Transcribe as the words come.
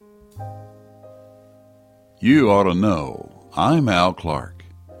You ought to know. I'm Al Clark.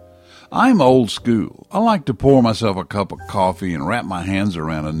 I'm old school. I like to pour myself a cup of coffee and wrap my hands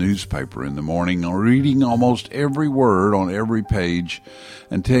around a newspaper in the morning, reading almost every word on every page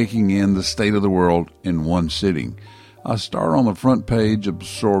and taking in the state of the world in one sitting. I start on the front page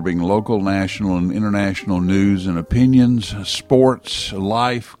absorbing local, national, and international news and opinions, sports,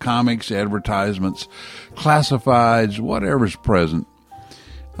 life, comics, advertisements, classifieds, whatever's present.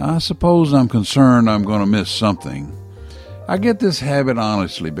 I suppose I'm concerned I'm going to miss something. I get this habit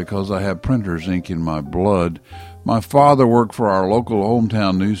honestly because I have printer's ink in my blood. My father worked for our local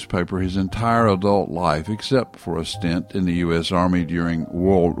hometown newspaper his entire adult life, except for a stint in the U.S. Army during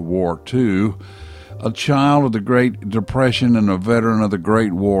World War II. A child of the Great Depression and a veteran of the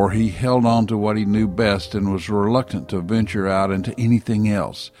Great War, he held on to what he knew best and was reluctant to venture out into anything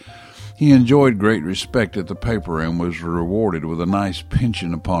else. He enjoyed great respect at the paper and was rewarded with a nice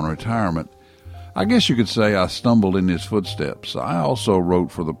pension upon retirement. I guess you could say I stumbled in his footsteps. I also wrote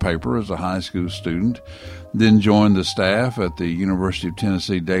for the paper as a high school student, then joined the staff at the University of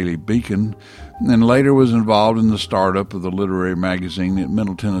Tennessee Daily Beacon, and later was involved in the startup of the literary magazine at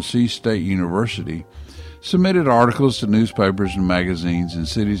Middle Tennessee State University. Submitted articles to newspapers and magazines in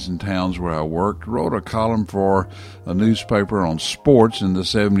cities and towns where I worked, wrote a column for a newspaper on sports in the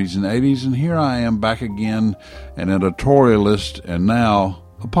 70s and 80s, and here I am back again, an editorialist and now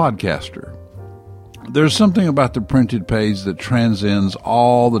a podcaster. There's something about the printed page that transcends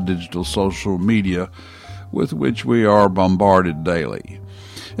all the digital social media with which we are bombarded daily.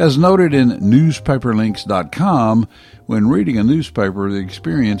 As noted in newspaperlinks.com, when reading a newspaper, the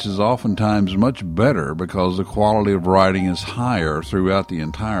experience is oftentimes much better because the quality of writing is higher throughout the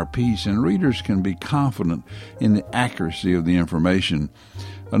entire piece and readers can be confident in the accuracy of the information.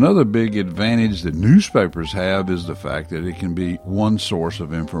 Another big advantage that newspapers have is the fact that it can be one source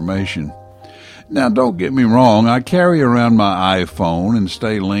of information. Now, don't get me wrong, I carry around my iPhone and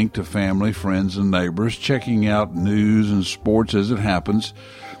stay linked to family, friends, and neighbors, checking out news and sports as it happens,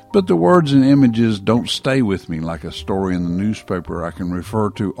 but the words and images don't stay with me like a story in the newspaper I can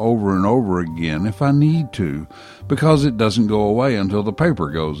refer to over and over again if I need to, because it doesn't go away until the paper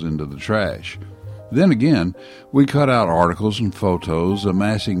goes into the trash. Then again, we cut out articles and photos,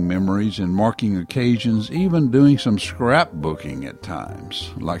 amassing memories and marking occasions, even doing some scrapbooking at times.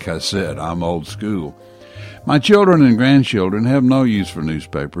 Like I said, I'm old school. My children and grandchildren have no use for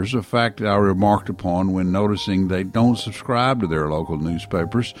newspapers, a fact I remarked upon when noticing they don't subscribe to their local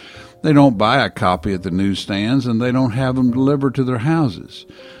newspapers. They don't buy a copy at the newsstands, and they don't have them delivered to their houses.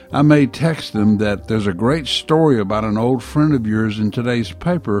 I may text them that there's a great story about an old friend of yours in today's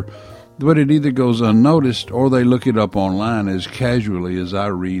paper, but it either goes unnoticed or they look it up online as casually as I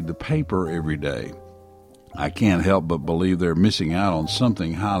read the paper every day. I can't help but believe they're missing out on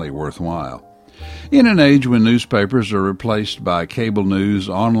something highly worthwhile. In an age when newspapers are replaced by cable news,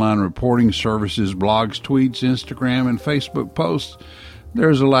 online reporting services, blogs, tweets, Instagram, and Facebook posts, there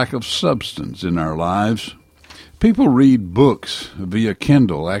is a lack of substance in our lives. People read books via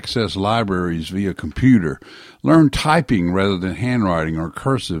Kindle, access libraries via computer, learn typing rather than handwriting or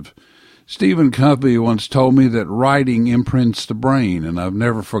cursive. Stephen Covey once told me that writing imprints the brain, and I've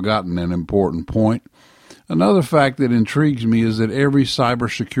never forgotten an important point. Another fact that intrigues me is that every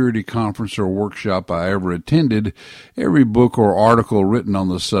cybersecurity conference or workshop I ever attended, every book or article written on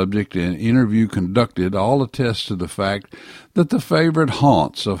the subject and interview conducted all attest to the fact that the favorite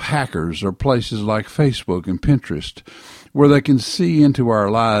haunts of hackers are places like Facebook and Pinterest, where they can see into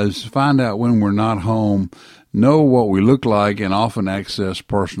our lives, find out when we're not home, know what we look like, and often access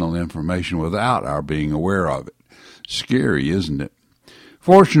personal information without our being aware of it. Scary, isn't it?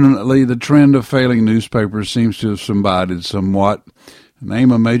 Fortunately, the trend of failing newspapers seems to have subsided somewhat.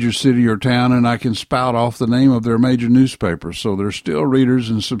 Name a major city or town, and I can spout off the name of their major newspaper, so there's still readers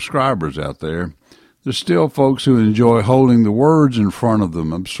and subscribers out there. There's still folks who enjoy holding the words in front of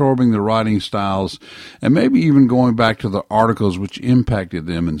them, absorbing the writing styles, and maybe even going back to the articles which impacted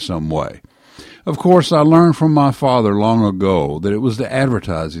them in some way. Of course, I learned from my father long ago that it was the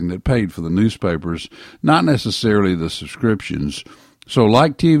advertising that paid for the newspapers, not necessarily the subscriptions. So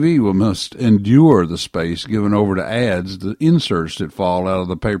like TV, we must endure the space given over to ads, the inserts that fall out of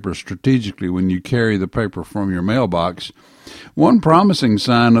the paper strategically when you carry the paper from your mailbox. One promising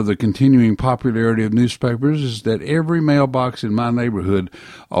sign of the continuing popularity of newspapers is that every mailbox in my neighborhood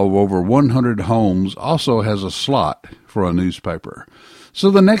of over 100 homes also has a slot for a newspaper. So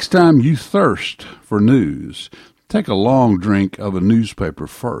the next time you thirst for news, take a long drink of a newspaper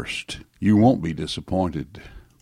first. You won't be disappointed.